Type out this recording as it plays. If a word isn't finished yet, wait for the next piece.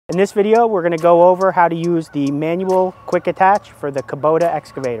In this video, we're going to go over how to use the manual quick attach for the Kubota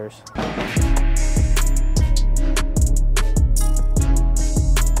excavators.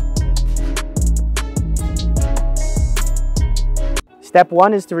 Step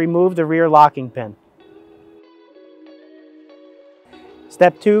 1 is to remove the rear locking pin.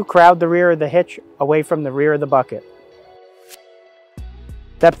 Step 2, crowd the rear of the hitch away from the rear of the bucket.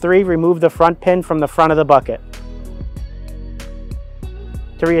 Step 3, remove the front pin from the front of the bucket.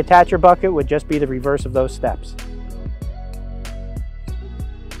 To reattach your bucket would just be the reverse of those steps.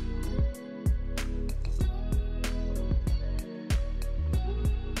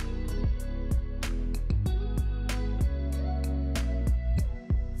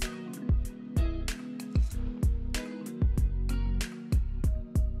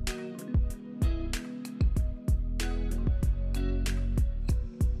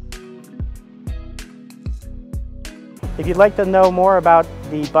 If you'd like to know more about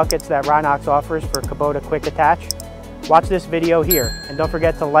the buckets that Rhinox offers for Kubota Quick Attach, watch this video here, and don't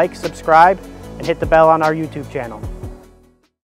forget to like, subscribe, and hit the bell on our YouTube channel.